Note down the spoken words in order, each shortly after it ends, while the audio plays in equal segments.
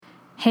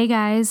Hey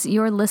guys,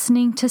 you're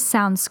listening to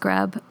Sound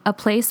Scrub, a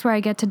place where I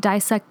get to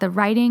dissect the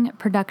writing,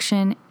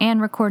 production, and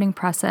recording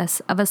process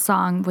of a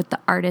song with the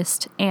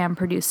artist and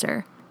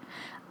producer.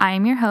 I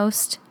am your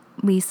host,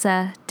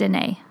 Lisa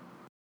Dene.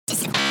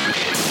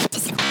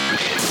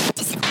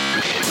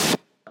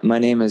 My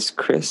name is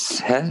Chris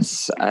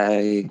Hess.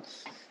 I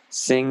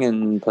sing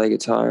and play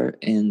guitar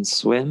in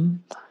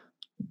Swim.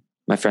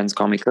 My friends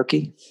call me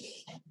Cookie.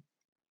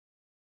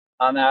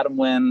 I'm Adam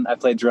Wynn. I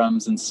play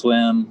drums in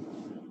Swim.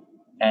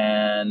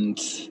 And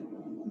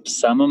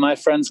some of my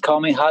friends call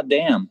me Hot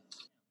Damn.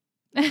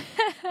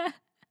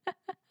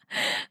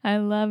 I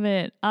love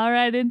it. All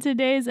right, in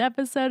today's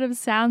episode of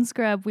Sound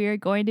Scrub, we are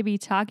going to be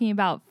talking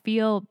about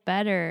Feel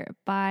Better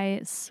by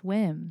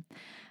Swim.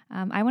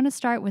 I want to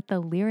start with the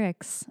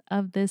lyrics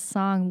of this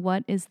song.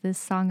 What is this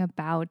song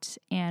about,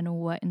 and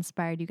what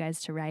inspired you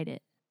guys to write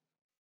it?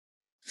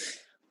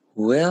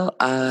 Well,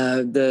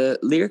 the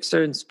lyrics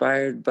are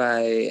inspired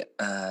by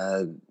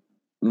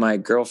my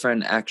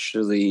girlfriend,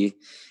 actually.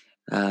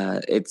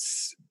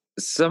 It's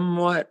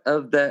somewhat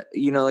of that,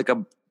 like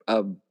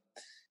a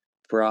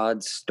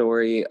broad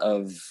story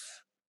of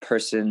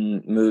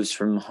person moves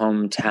from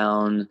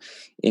hometown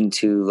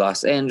into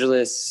Los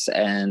Angeles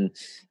and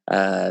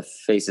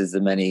faces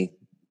the many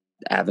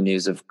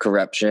avenues of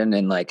corruption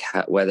and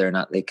whether or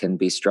not they can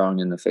be strong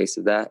in the face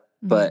of that.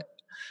 Mm-hmm. But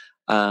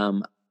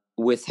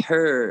with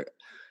her,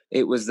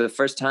 it was the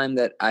first time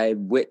that I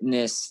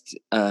witnessed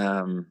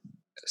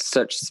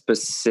such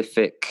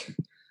specific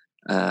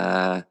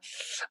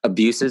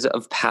abuses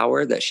of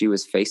power that she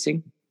was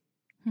facing.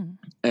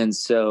 And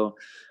so,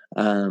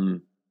 I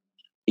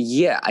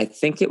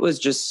think it was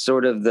just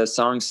sort of the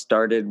song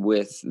started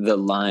with the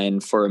line,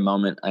 "For a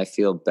moment, I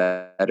feel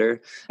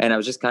better." And I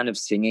was just kind of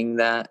singing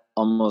that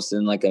almost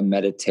in like a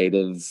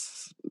meditative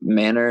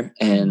manner.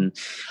 And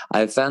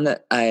I found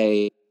that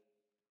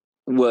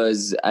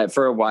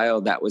for a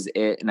while, that was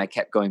it. And I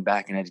kept going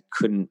back and I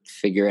couldn't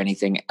figure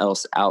anything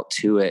else out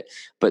to it.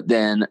 But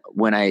then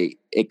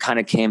it kind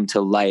of came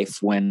to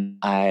life when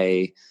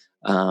I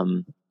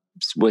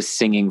was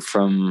singing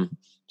from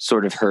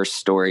sort of her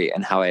story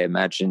and how I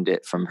imagined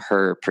it from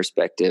her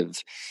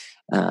perspective.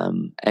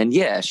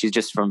 She's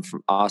just from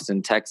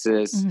Austin,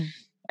 Texas. Mm-hmm.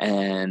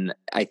 And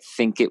I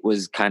think it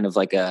was kind of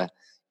like I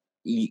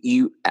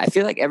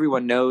feel like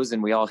everyone knows,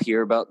 and we all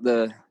hear about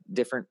the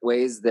different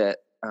ways that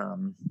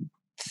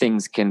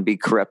things can be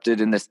corrupted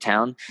in this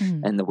town,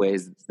 and the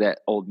ways that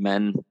old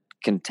men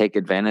can take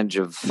advantage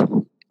of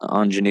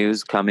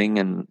ingenues coming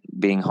and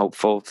being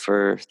hopeful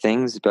for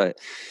things. But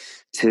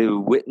to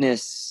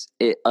witness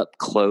it up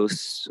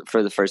close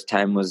for the first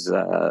time was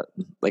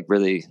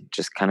really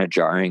just kind of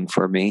jarring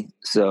for me.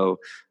 So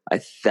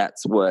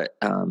that's what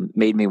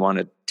made me want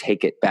to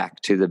take it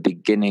back to the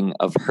beginning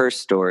of her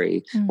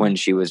story, when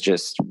she was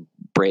just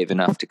brave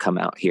enough to come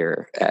out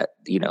here at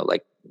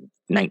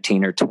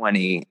 19 or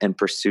 20 and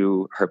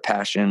pursue her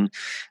passion.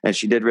 And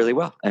she did really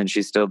well, and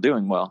she's still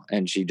doing well.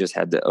 And she just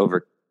had to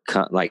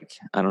overcome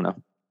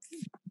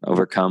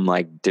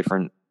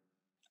different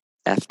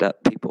effed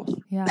up people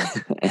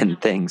and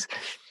things.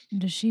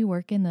 Does she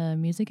work in the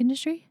music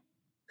industry?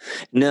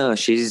 No,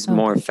 she's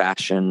more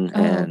fashion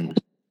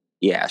and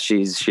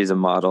she's a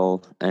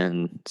model.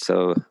 And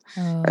so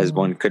as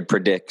one could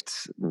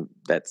predict,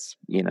 that's,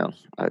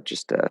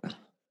 just a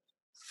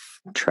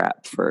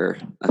trap for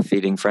a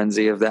feeding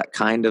frenzy of that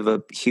kind of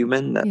a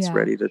human that's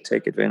ready to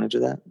take advantage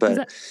of that.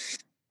 But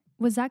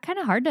was that kind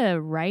of hard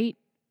to write,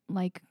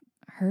 like,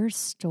 her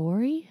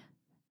story?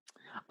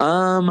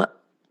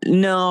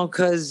 No,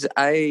 because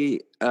I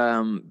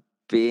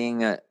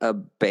being a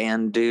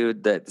band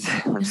dude that's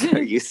I'm so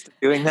used to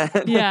doing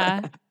that.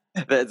 Yeah.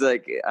 That's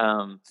like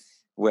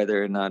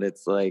whether or not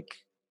it's like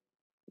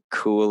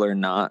cool or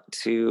not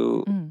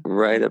to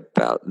write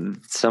about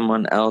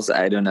someone else.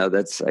 I don't know.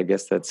 I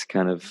guess that's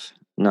kind of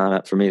not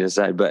up for me to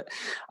decide. But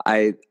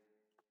I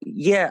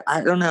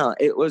don't know.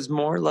 It was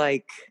more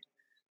like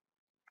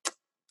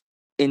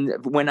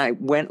when I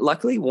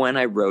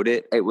wrote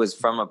it, it was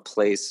from a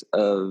place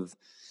of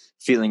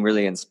feeling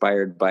really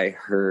inspired by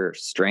her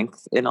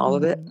strength in all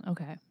of it.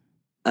 Okay.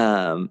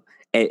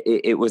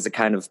 It was a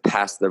kind of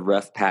past the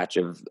rough patch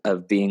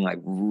of being like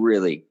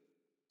really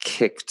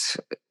kicked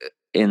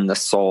in the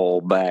soul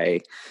by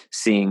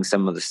seeing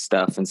some of the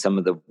stuff and some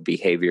of the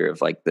behavior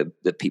of like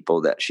the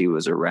people that she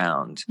was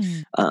around.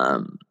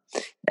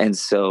 And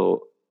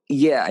so,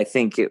 I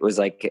think it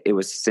was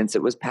since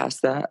it was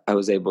past that, I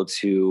was able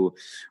to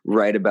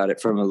write about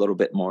it from a little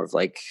bit more of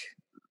like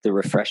the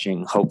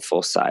refreshing,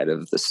 hopeful side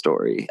of the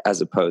story,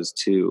 as opposed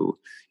to,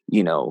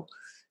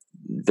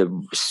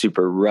 the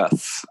super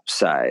rough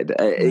side.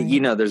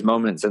 Right. There's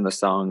moments in the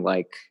song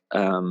like,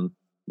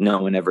 no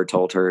one ever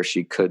told her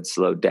she could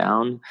slow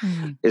down,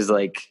 is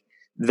like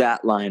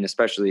that line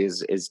especially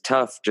is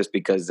tough, just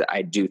because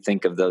I do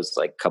think of those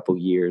like couple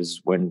years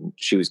when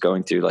she was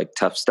going through like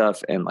tough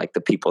stuff, and like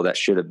the people that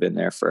should have been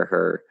there for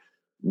her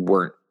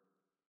weren't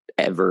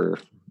ever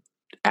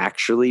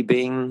actually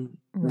being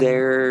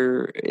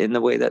there in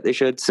the way that they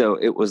should. So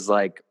it was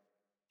like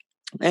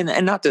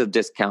and not to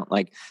discount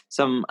like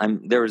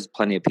there was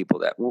plenty of people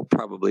that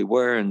probably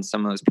were, and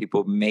some of those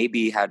people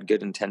maybe had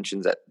good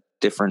intentions at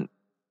different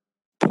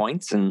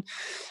points, and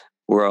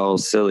we're all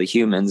silly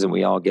humans and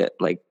we all get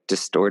like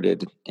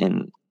distorted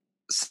in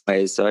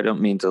ways. So I don't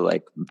mean to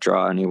like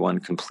draw anyone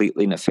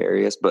completely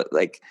nefarious, but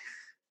like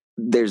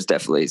there's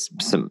definitely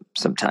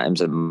some times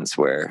and moments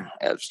where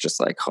it's just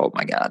like, oh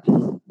my God,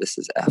 this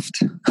is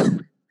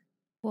effed.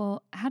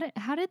 Well,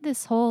 how did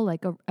this whole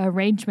like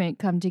arrangement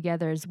come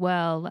together as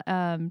well?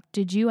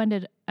 Did you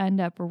end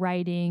up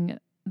writing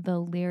the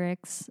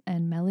lyrics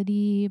and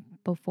melody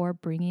before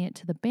bringing it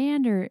to the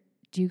band, or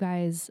do you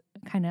guys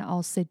kind of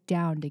all sit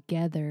down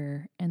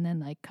together and then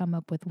like come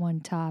up with one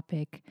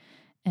topic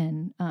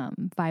and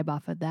vibe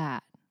off of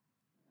that?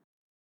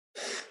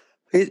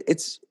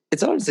 It's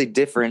honestly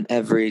different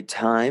every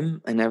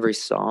time and every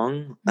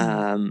song.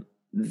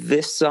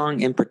 This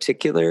song in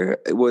particular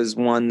was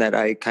one that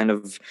I kind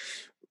of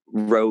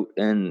wrote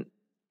and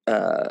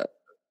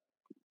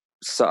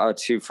saw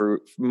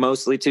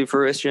mostly to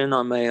fruition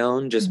on my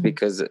own, just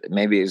because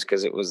maybe it was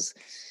because it was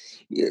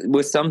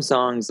with some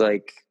songs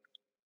like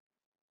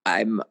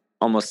I'm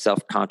almost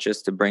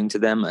self-conscious to bring to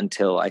them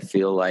until I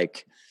feel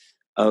like,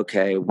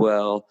 okay,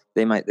 well,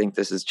 they might think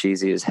this is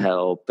cheesy as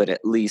hell, but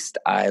at least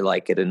I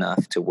like it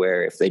enough to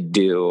where if they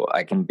do,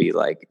 I can be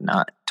like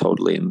not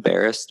totally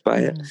embarrassed by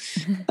it.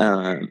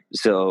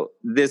 So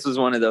this was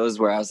one of those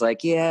where I was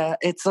like, yeah,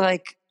 it's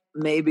like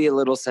maybe a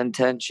little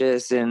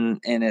sententious in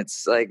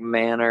its like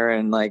manner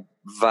and like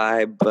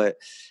vibe, but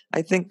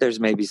I think there's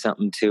maybe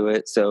something to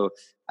it. So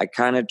I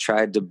kind of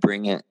tried to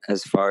bring it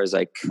as far as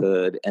I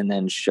could and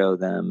then show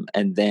them.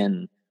 And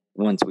then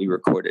once we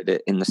recorded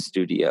it in the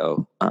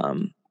studio,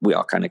 we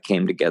all kind of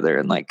came together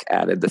and like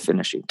added the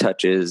finishing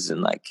touches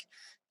and like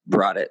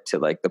brought it to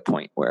like the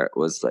point where it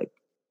was like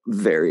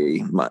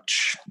very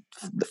much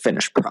the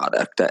finished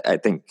product. I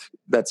think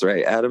that's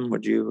right. Adam,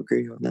 would you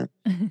agree on that?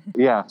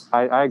 Yeah,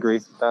 I agree.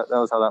 That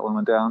was how that one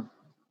went down.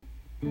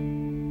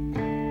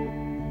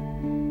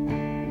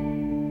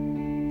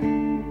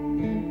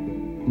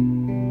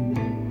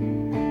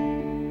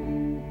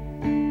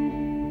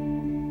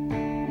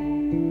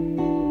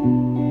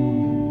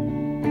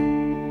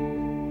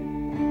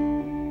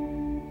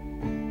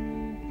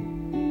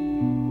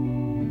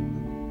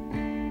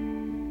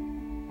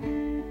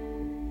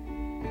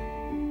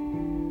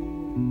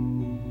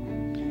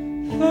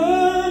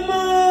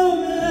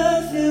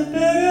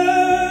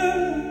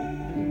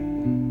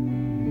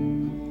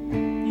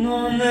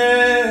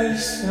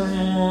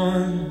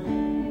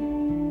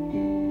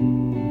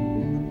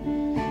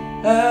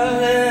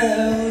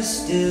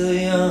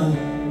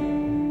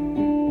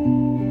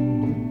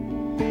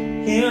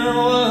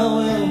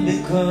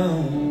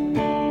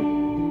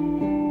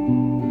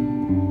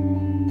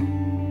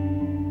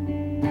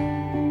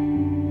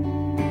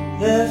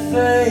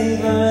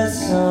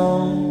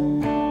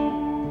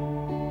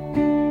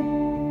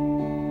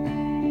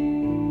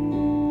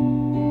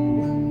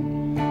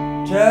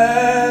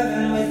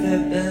 Driving with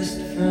their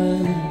best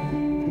friend,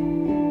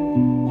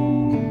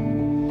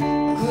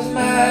 close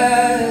my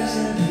eyes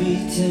and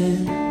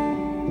pretend,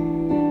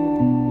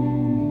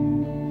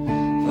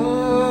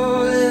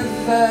 oh,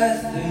 if I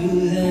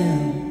through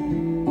them.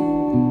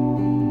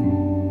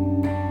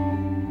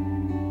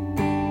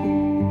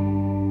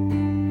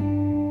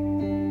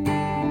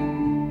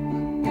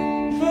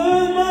 For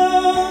a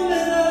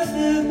moment I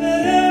feel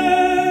better.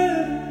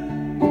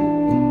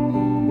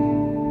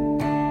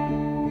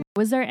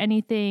 Was there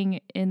anything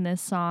in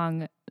this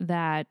song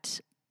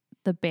that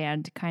the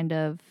band kind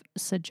of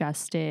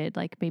suggested,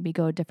 like maybe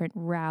go a different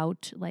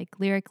route, like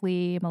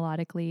lyrically,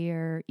 melodically,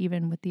 or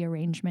even with the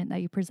arrangement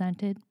that you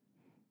presented?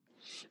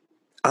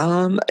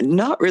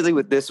 Not really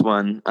with this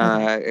one.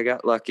 I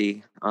got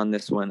lucky on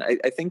this one.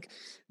 I think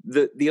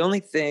the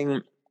only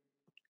thing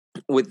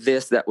with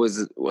this that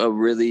was a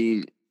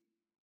really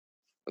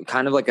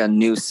kind of like a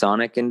new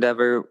sonic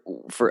endeavor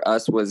for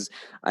us was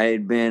I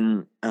had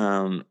been,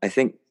 I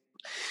think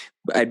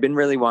I'd been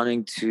really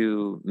wanting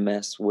to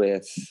mess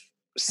with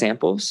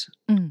samples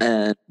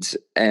and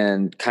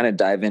kind of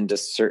dive into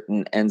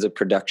certain ends of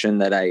production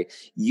that I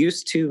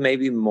used to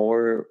maybe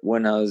more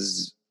when I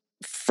was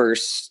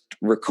first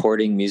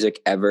recording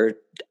music ever.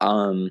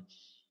 And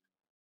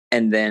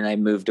then I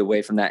moved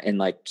away from that and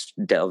like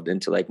delved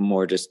into like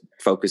more just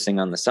focusing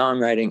on the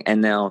songwriting.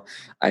 And now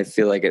I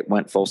feel like it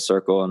went full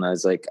circle and I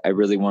was like, I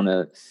really want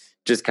to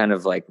just kind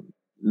of like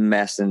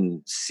mess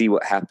and see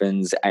what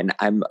happens. And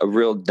I'm a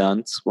real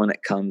dunce when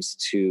it comes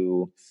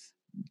to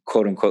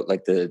quote unquote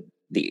like the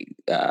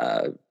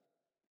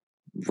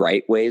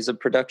right ways of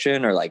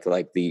production or like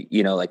the,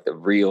 you know, like the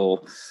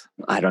real,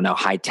 I don't know,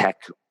 high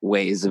tech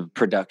ways of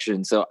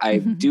production. So I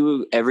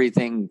do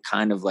everything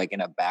kind of like in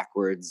a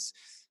backwards,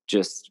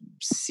 just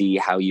see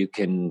how you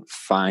can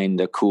find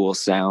a cool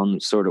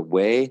sound sort of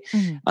way.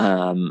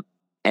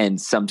 And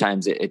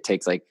sometimes it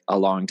takes like a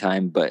long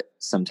time, but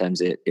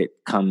sometimes it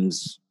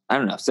comes, I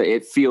don't know. So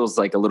it feels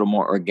like a little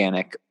more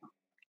organic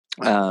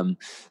than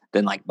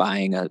like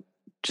buying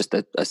just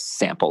a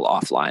sample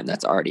offline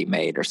that's already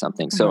made or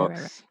something. So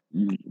right.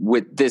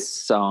 with this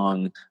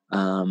song,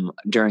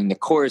 during the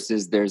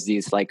choruses, there's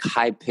these like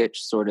high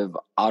pitched sort of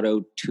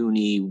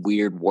auto-tuney,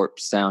 weird warp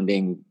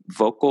sounding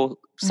vocal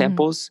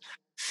samples.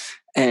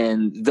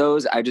 And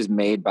those I just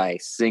made by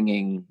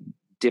singing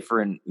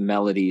different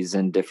melodies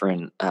and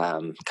different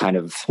kind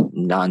of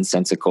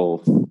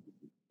nonsensical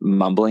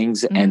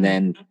mumblings, and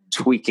then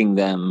tweaking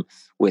them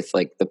with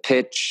like the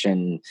pitch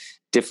and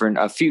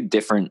a few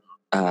different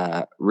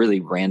really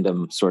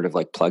random sort of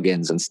like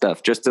plugins and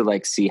stuff, just to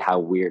like see how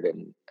weird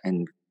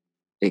and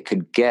it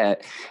could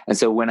get. And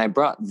so when I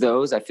brought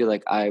those, I feel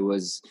like I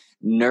was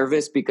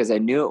nervous because I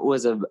knew it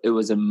was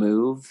a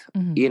move,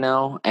 you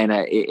know, and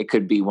it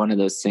could be one of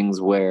those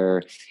things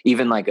where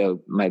even like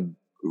my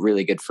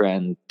really good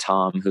friend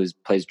Tom, who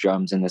plays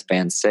drums in this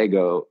band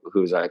Sego,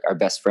 who's like our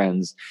best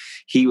friends,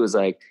 he was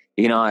like,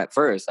 you know, at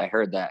first I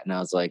heard that and I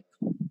was like,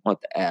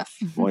 what the F,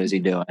 what is he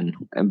doing?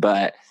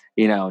 But,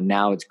 you know,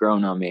 now it's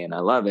grown on me and I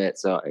love it.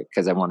 So,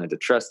 cause I wanted to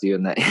trust you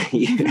and that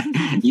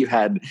you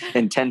had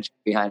intention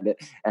behind it.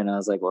 And I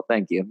was like, well,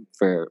 thank you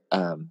for,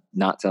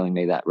 not telling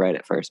me that right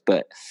at first.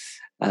 But,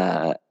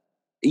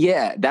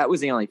 yeah, that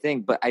was the only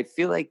thing. But I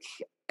feel like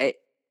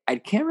I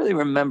can't really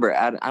remember,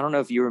 Adam. I don't know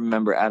if you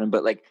remember, Adam,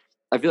 but like,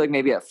 I feel like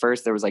maybe at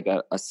first there was like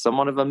a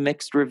somewhat of a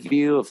mixed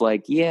review of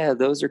like, yeah,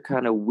 those are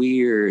kind of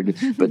weird,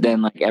 but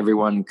then like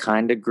everyone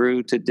kind of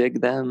grew to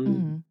dig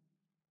them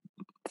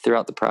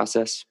throughout the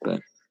process. But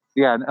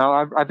yeah,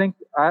 no, I think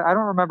I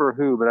don't remember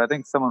who, but I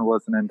think someone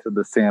wasn't into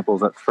the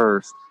samples at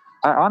first.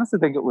 I honestly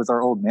think it was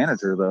our old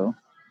manager though.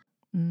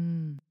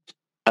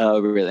 Oh,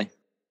 really?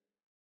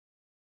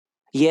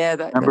 Yeah,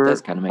 that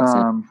does kind of make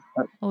sense.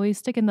 Well, we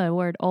sticking the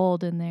word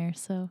old in there,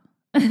 so.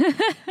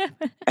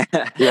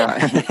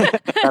 Yeah,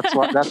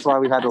 that's why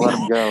we had to let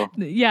him go.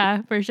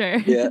 Yeah, for sure.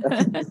 Yeah.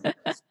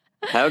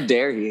 How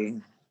dare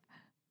he?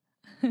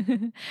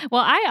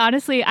 Well,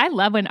 I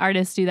love when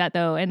artists do that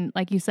though. And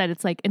like you said,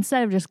 it's like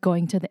instead of just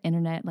going to the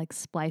internet like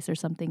Splice or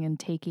something and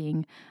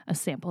taking a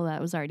sample that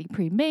was already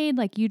pre-made,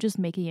 like you just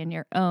making it in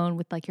your own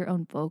with like your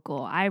own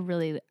vocal. I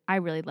really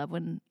love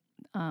when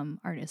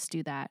artists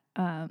do that.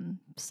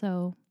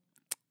 So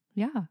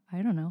yeah,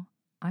 I don't know.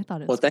 I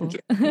thought it was thank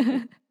cool.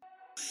 you.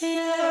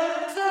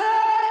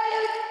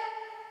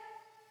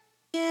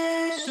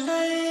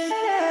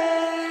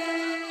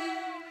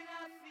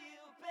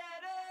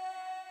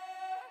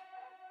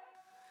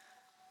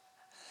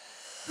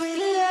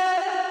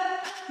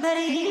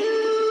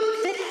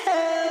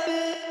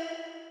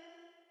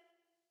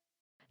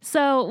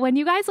 So when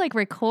you guys like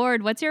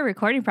record, what's your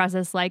recording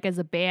process like as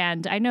a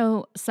band? I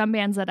know some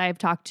bands that I've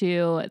talked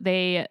to,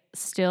 they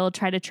still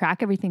try to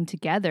track everything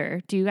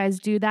together. Do you guys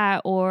do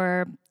that,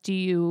 or do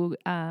you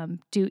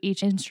do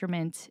each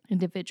instrument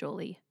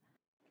individually?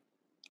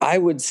 I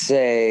would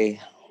say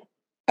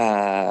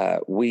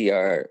we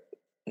are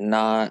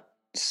not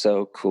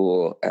so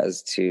cool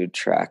as to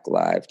track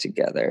live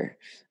together.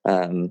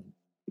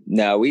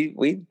 No,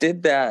 we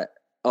did that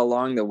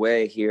along the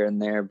way here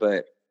and there,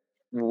 but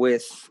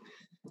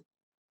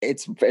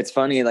it's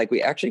funny, like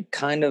we actually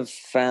kind of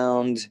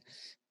found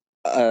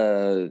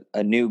a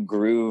new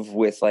groove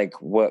with like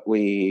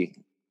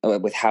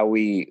with how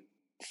we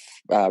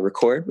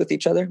record with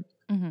each other.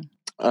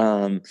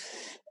 And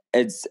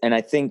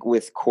I think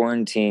with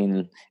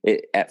quarantine,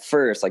 at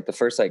first, like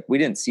we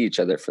didn't see each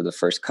other for the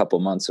first couple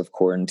months of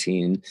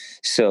quarantine.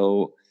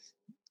 So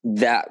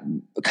that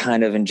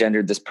kind of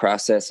engendered this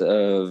process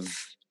of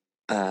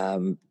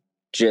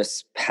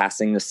just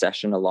passing the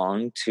session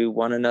along to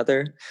one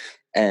another.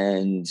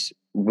 And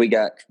we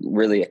got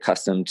really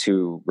accustomed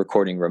to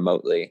recording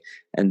remotely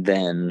and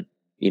then,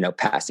 you know,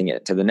 passing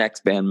it to the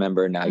next band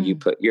member. Now you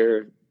put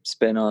your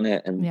spin on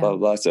it and blah, blah,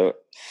 blah. So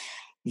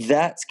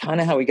that's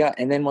kind of how we got.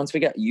 And then once we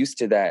got used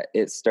to that,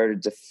 it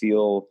started to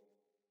feel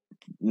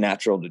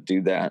natural to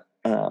do that.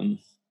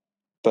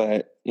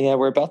 But yeah,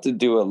 we're about to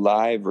do a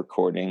live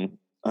recording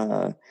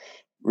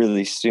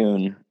really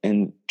soon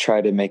and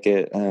try to make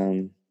it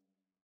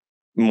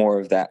more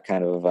of that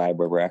kind of a vibe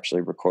where we're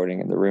actually recording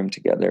in the room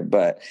together.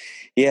 But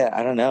yeah,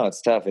 I don't know.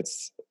 It's tough.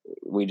 It's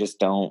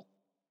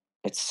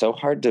so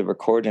hard to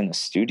record in a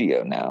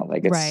studio now.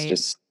 Like it's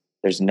just,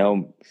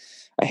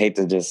 I hate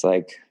to just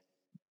like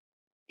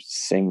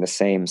sing the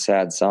same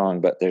sad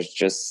song, but there's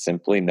just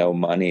simply no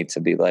money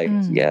to be like,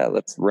 yeah,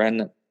 let's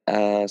rent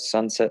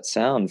Sunset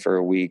Sound for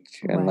a week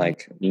and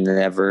like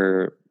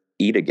never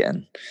eat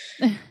again.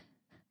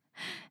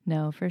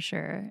 No, for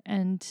sure.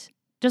 And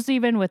just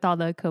even with all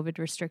the COVID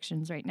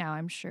restrictions right now,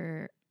 I'm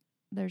sure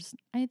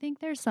I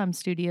think there's some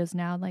studios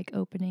now like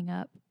opening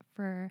up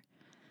for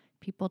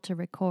people to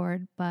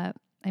record. But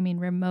I mean,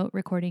 remote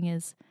recording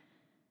is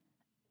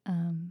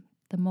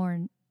the more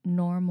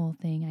normal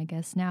thing, I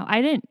guess. Now,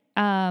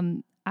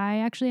 I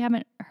actually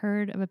haven't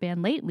heard of a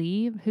band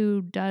lately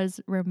who does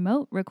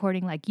remote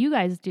recording like you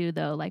guys do,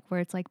 though, like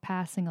where it's like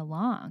passing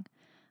along.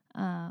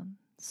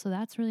 So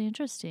that's really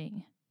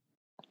interesting.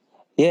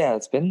 Yeah,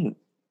 it's been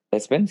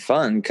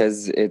fun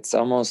because it's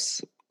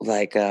almost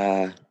like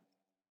I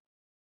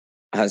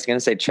was going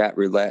to say chat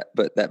roulette,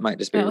 but that might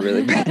just be a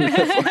really bad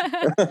metaphor.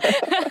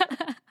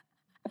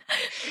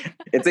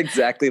 It's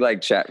exactly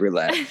like chat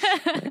roulette.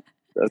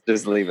 Let's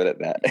just leave it at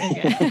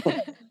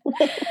that.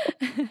 Okay.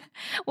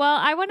 Well,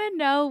 I want to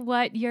know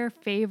what your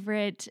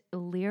favorite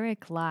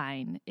lyric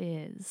line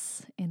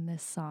is in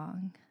this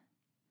song.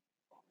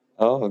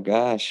 Oh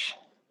gosh.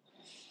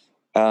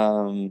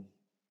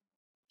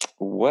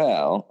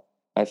 Well,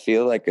 I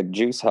feel like a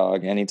juice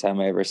hog anytime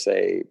I ever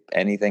say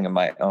anything of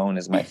my own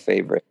is my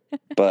favorite.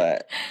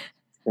 But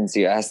since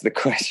you asked the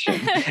question,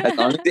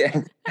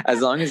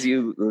 as long as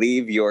you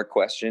leave your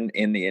question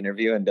in the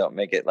interview and don't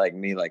make it like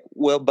me, like,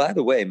 well, by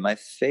the way, my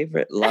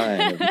favorite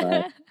line of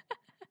mine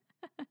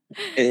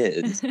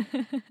is,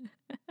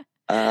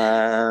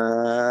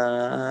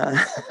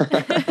 let's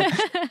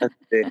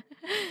see.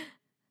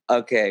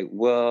 Okay,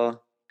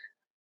 well,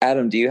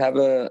 Adam, do you have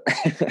a?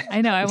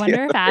 I know. I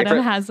wonder if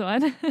Adam has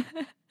one.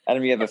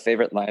 Adam, you have a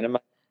favorite line of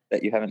mine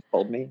that you haven't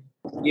told me?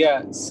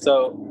 Yeah,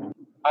 so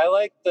I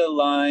like the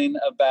line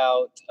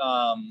about,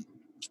 I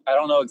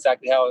don't know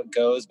exactly how it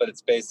goes, but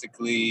it's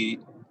basically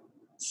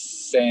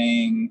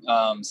saying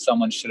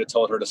someone should have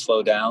told her to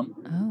slow down.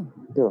 Oh.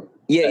 Cool.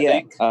 Yeah.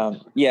 Right?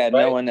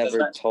 No one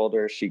ever told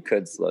her she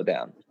could slow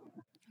down.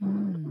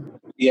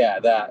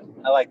 Yeah, that.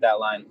 I like that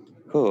line.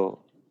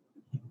 Cool.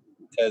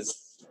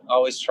 Because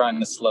always trying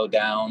to slow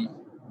down.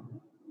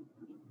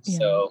 Yeah.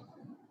 So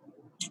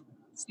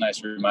it's a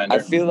nice reminder. I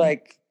feel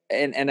like,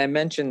 and I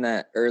mentioned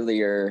that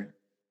earlier,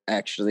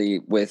 actually,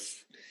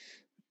 with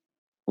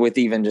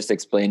even just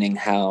explaining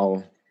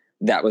how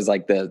that was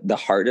like the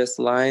hardest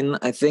line,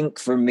 I think,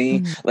 for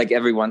me. Like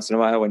every once in a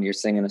while when you're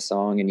singing a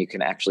song and you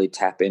can actually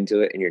tap into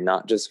it and you're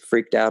not just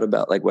freaked out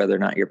about like whether or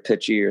not you're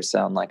pitchy or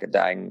sound like a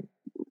dying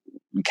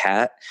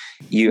cat,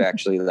 you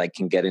actually like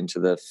can get into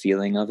the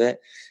feeling of it.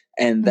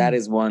 And that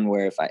is one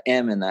where if I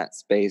am in that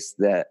space,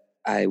 that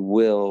I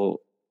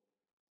will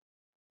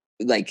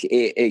like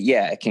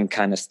it can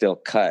kind of still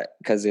cut,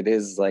 because it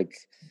is like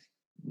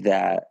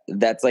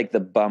that's like the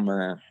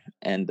bummer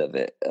end of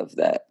it, of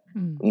that,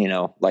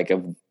 like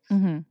of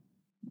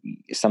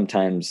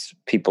sometimes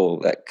people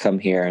that come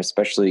here,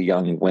 especially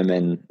young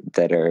women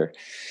that are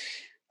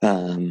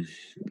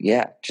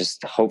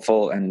just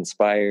hopeful and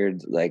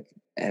inspired, like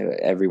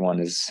everyone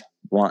is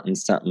wanting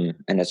something,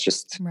 and it's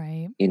just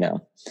right.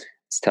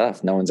 It's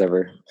tough. No one's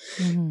ever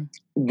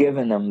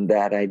given them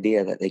that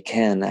idea that they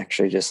can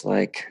actually just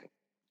like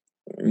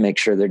make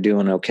sure they're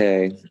doing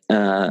okay.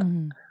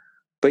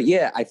 But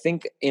yeah, I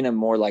think in a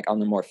more like on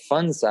the more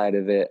fun side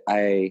of it,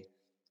 I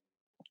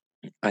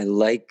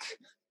like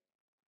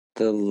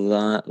the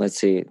line. Let's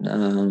see,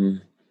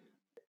 the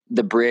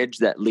bridge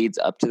that leads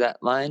up to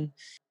that line.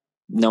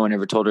 No one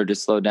ever told her to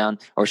slow down,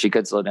 or she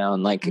could slow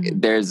down. Like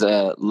there's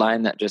a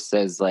line that just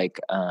says like,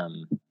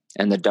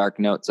 and the dark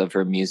notes of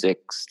her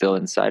music still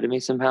inside of me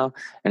somehow.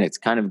 And it's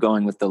kind of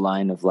going with the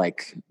line of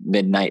like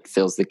midnight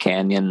fills the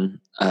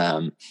canyon.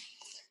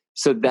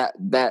 So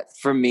that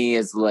for me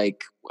is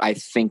like, I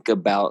think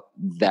about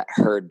that,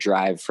 her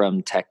drive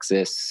from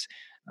Texas,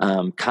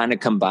 kind of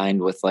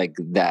combined with like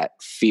that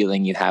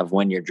feeling you have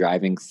when you're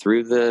driving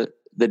through the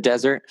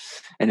desert.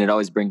 And it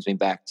always brings me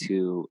back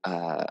to,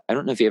 I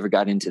don't know if you ever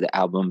got into the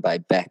album by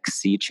Beck,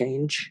 Sea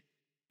Change.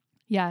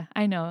 Yeah,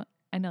 I know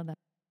that.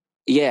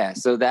 Yeah.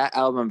 So that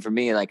album for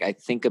me, like I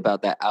think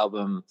about that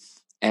album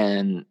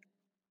and,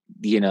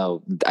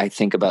 I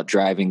think about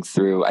driving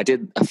through, I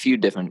did a few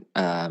different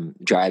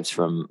drives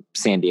from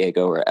San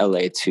Diego or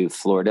LA to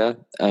Florida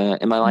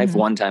in my life,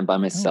 one time by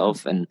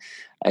myself. And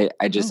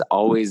I just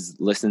always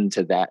listened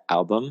to that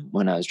album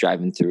when I was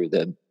driving through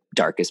the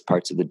darkest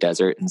parts of the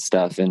desert and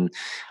stuff. And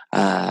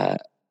I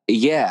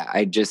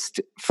just,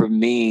 for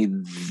me,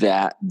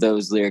 that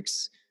those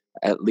lyrics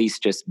at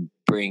least just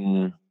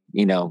bring,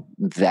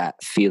 that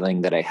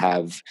feeling that I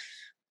have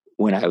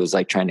when I was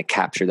like trying to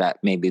capture that,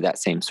 maybe that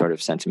same sort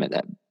of sentiment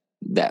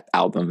that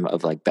album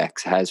of like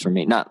Beck's has for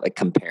me, not like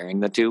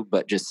comparing the two,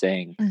 but just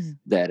saying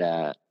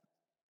that,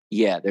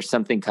 there's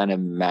something kind of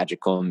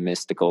magical and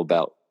mystical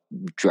about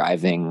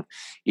driving,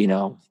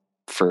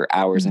 for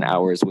hours and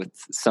hours with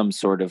some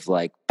sort of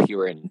like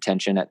pure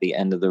intention at the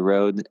end of the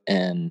road.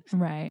 And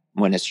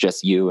when it's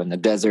just you in the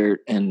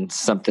desert and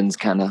something's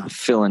kind of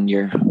filling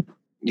your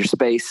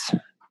space.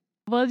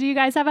 Well, do you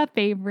guys have a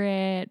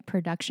favorite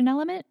production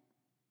element?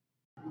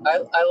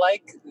 I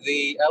like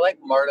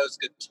Marto's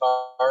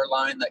guitar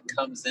line that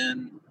comes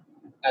in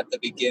at the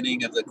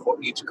beginning of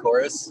each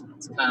chorus.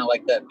 It's kind of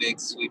like that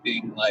big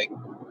sweeping like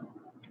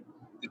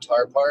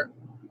guitar part.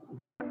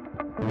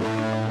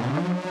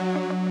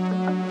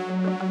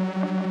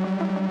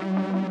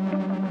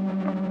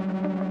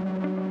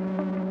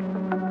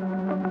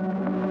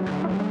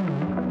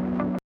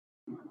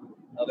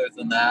 Other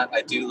than that,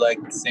 I do like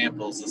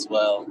samples as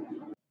well.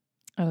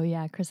 Oh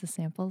yeah, Chris's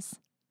samples.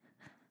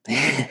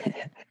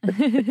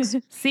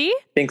 See?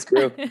 Thanks,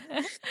 bro.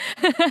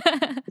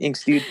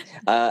 Thanks, dude.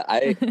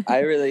 I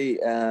really,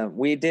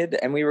 we did,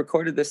 and we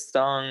recorded this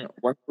song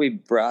once we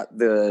brought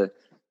the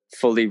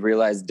Fully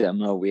Realized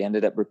demo. We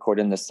ended up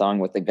recording the song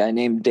with a guy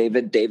named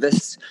David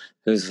Davis,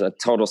 who's a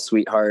total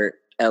sweetheart,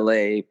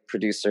 LA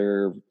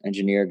producer,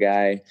 engineer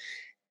guy.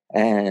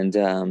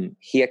 And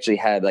he actually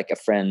had like a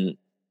friend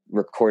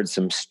record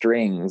some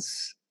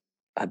strings.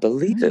 I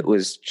believe it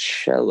was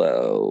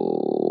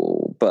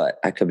cello, but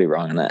I could be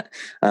wrong on that.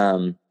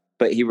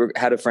 But he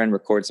had a friend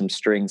record some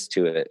strings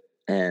to it,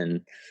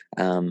 and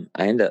I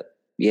end up,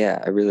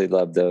 I really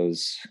love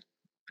those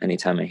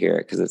anytime I hear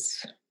it, because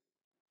it's,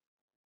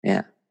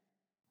 yeah.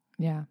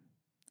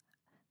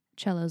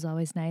 Cello's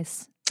always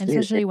nice, and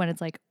especially when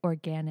it's like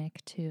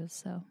organic too.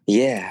 So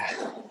yeah.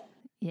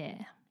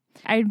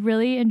 I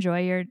really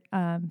enjoy your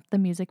the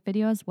music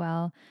video as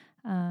well,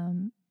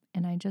 and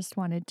I just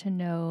wanted to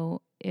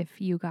know if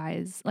you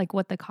guys like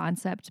what the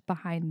concept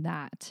behind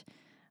that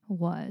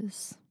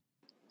was.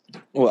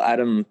 Well,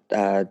 Adam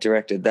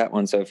directed that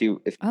one, so if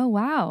oh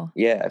wow,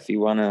 if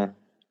you want to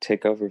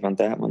take over on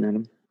that one,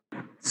 Adam.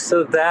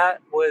 So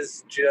that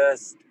was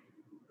just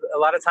a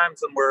lot of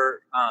times when we're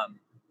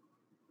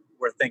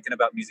thinking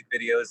about music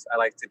videos, I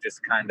like to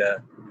just kind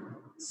of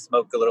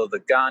smoke a little of the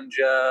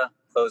ganja,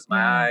 close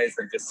my eyes,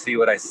 and just see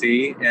what I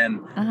see.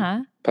 And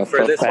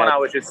for this one, I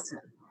was just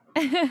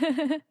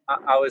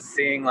I was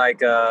seeing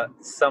like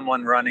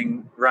someone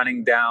running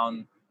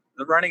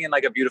in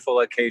like a beautiful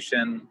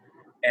location,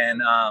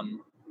 and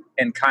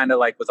kind of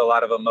like with a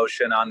lot of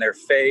emotion on their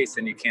face,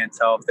 and you can't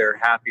tell if they're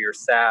happy or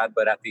sad,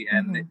 but at the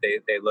end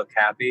they look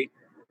happy.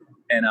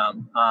 And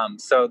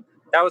so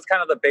that was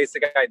kind of the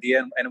basic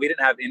idea, and we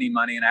didn't have any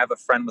money, and I have a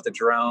friend with a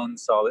drone,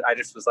 so I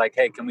just was like,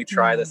 hey, can we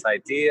try this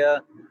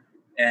idea?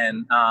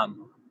 And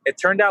it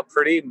turned out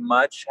pretty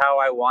much how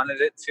I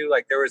wanted it to.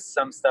 Like, there was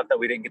some stuff that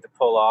we didn't get to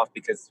pull off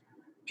because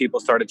people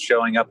started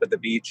showing up at the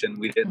beach and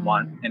we didn't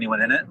want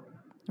anyone in it.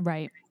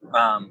 Right.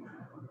 But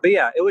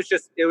yeah, it was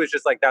just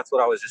like, that's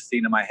what I was just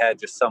seeing in my head,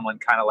 just someone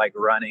kind of like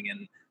running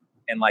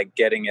and like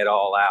getting it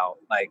all out.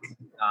 Like,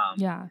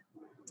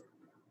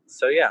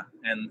 so yeah.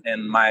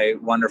 And my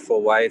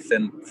wonderful wife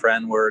and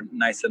friend were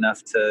nice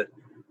enough to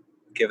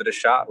give it a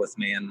shot with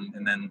me.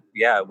 And then,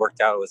 it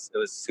worked out. It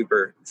was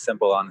super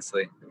simple,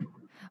 honestly.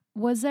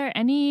 Was there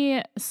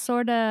any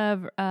sort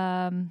of,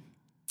 oh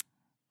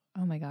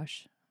my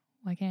gosh,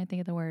 why can't I think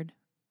of the word?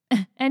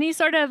 Any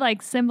sort of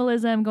like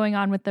symbolism going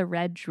on with the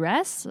red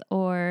dress,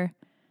 or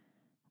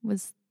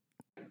was?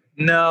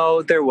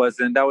 No, there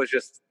wasn't. That was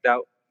just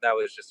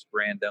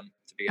random,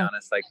 to be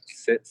honest. Like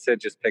Sid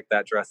just picked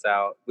that dress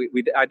out.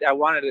 I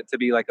wanted it to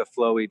be like a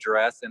flowy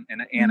dress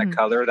and a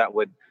color that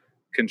would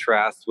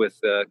contrast with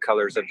the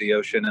colors of the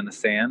ocean and the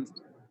sand.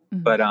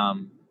 But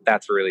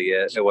that's really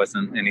it. It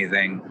wasn't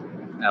anything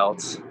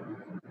else.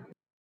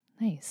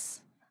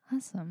 Nice.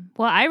 Awesome.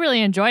 Well, I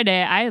really enjoyed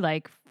it.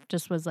 I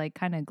just was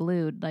kind of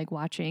glued,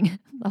 watching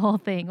the whole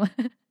thing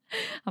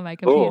on my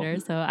computer.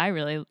 Cool. So I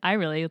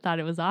really thought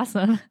it was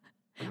awesome.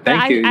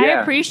 Thank you.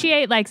 I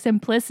appreciate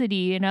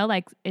simplicity,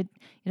 it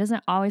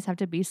doesn't always have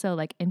to be so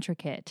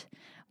intricate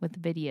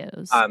with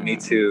videos. Me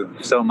too,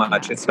 so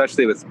much,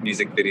 especially with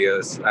music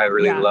videos. I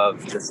really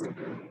love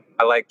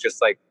I like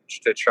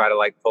to try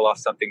to pull off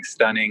something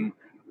stunning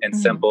and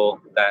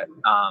simple that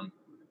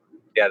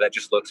that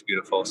just looks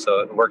beautiful. So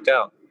it worked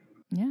out.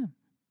 Yeah.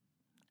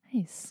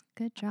 Nice.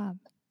 Good job.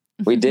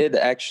 We did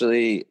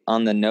actually,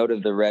 on the note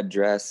of the red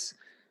dress,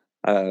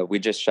 we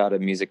just shot a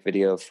music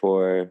video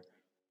for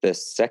the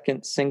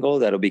second single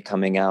that'll be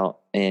coming out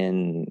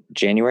in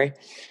January.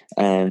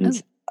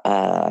 And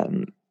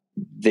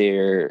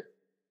there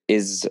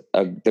is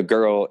the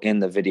girl in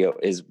the video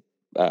is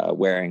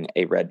wearing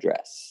a red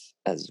dress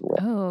as well.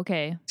 Oh,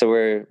 okay. So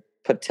we're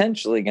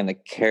potentially going to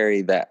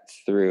carry that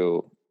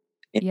through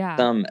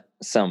in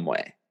some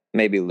way,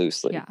 maybe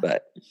loosely,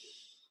 but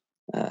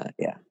I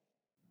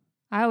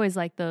always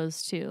like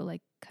those too,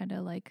 kind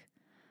of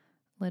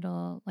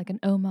little, an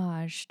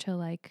homage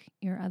to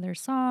your other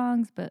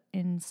songs, but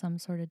in some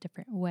sort of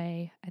different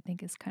way. I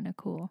think is kind of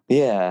cool.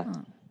 Yeah.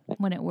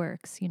 When it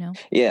works,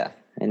 Yeah.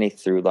 Any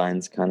through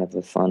lines, kind of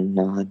a fun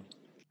nod.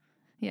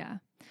 Yeah.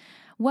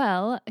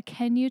 Well,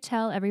 can you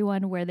tell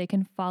everyone where they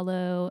can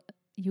follow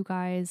you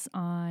guys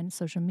on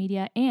social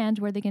media and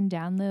where they can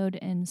download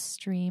and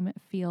stream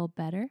Feel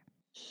Better?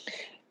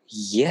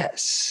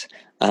 Yes.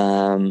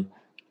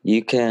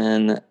 You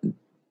can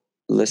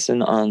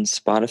listen on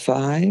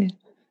Spotify,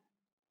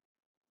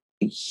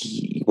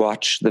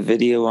 watch the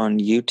video on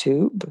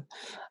YouTube,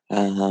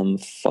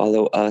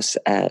 follow us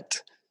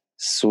at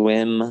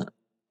Swim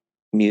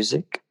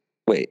Music.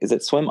 Wait, is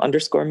it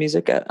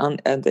swim_music at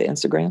the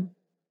Instagram?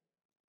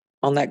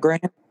 On that gram?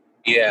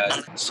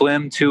 Yeah,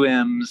 swim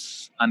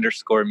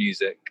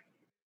 2Ms_music.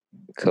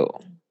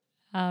 Cool.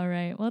 All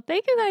right. Well,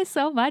 thank you guys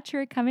so much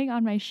for coming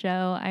on my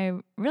show. I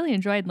really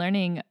enjoyed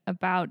learning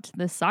about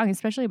this song,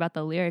 especially about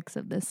the lyrics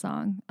of this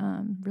song.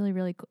 Really,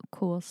 really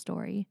cool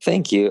story.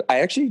 Thank you. I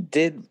actually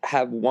did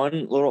have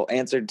one little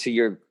answer to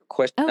your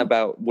question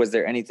about was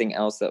there anything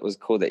else that was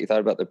cool that you thought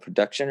about the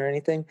production or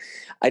anything.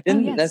 I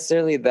didn't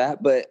necessarily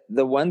that, but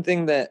the one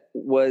thing that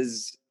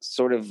was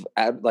sort of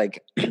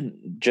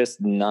just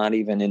not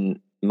even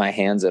in my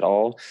hands at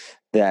all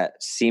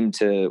that seemed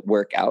to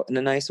work out in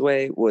a nice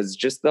way was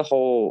just the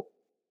whole,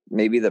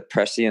 maybe the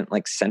prescient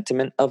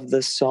sentiment of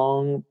the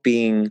song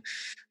being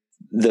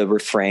the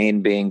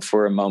refrain being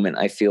for a moment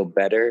I feel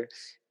better.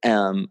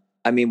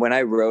 I mean, when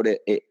I wrote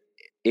it,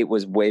 it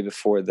was way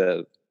before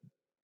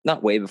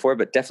not way before,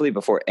 but definitely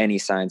before any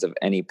signs of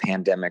any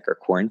pandemic or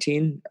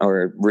quarantine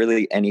or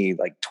really any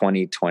like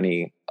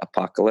 2020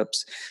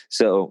 apocalypse.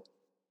 So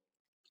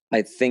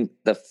I think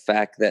the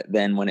fact that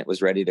then when it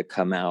was ready to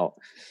come out,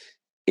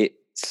 it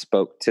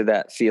spoke to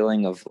that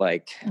feeling of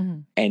like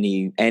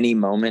any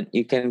moment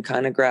you can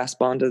kind of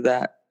grasp onto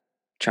that,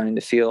 trying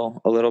to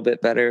feel a little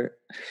bit better.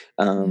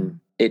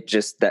 It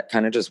just, that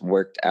kind of just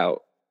worked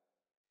out.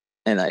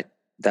 And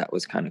that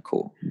was kind of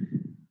cool.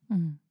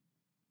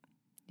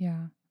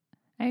 Yeah,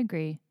 I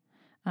agree.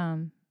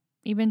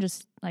 Even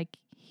just like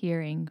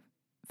hearing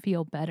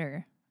Feel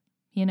Better,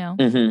 you know?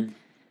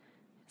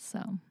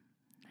 So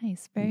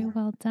nice. Very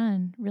well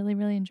done. Really,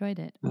 really enjoyed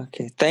it.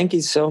 Okay. Thank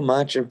you so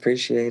much.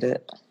 Appreciate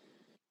it.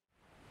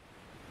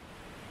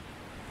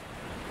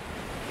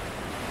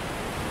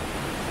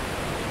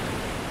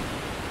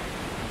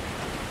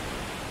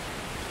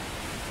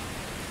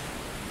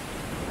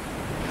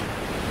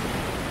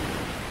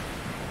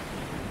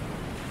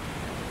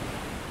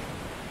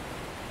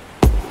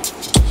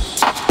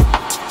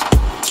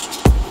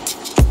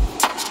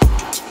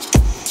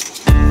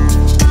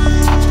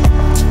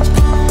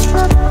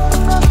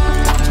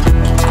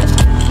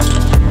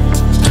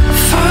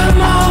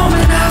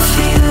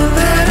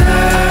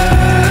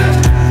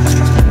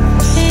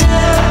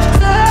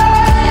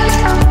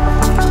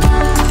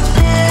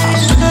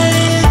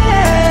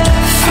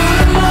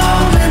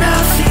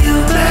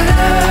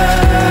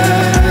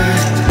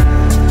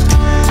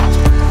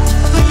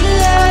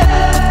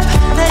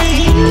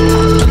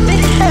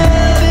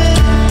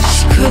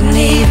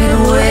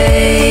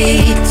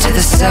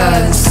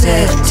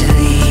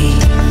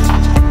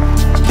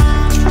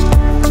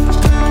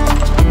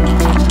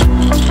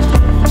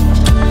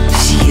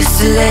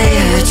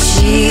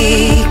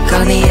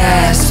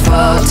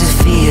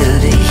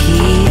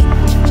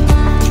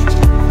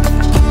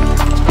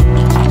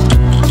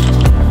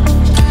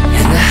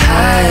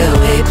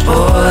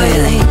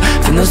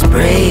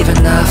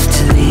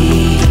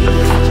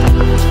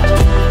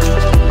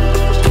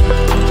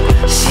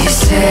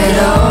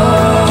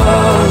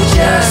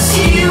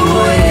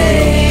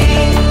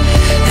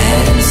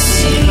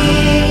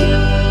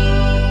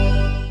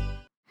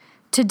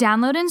 To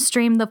download and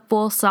stream the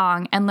full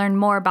song and learn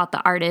more about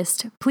the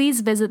artist,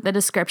 please visit the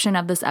description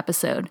of this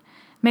episode.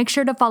 Make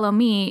sure to follow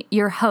me,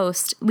 your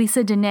host,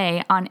 Lisa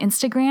Dene, on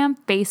Instagram,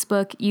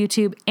 Facebook,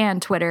 YouTube,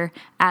 and Twitter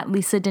at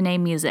Lisa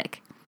Dene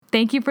Music.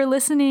 Thank you for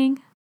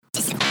listening.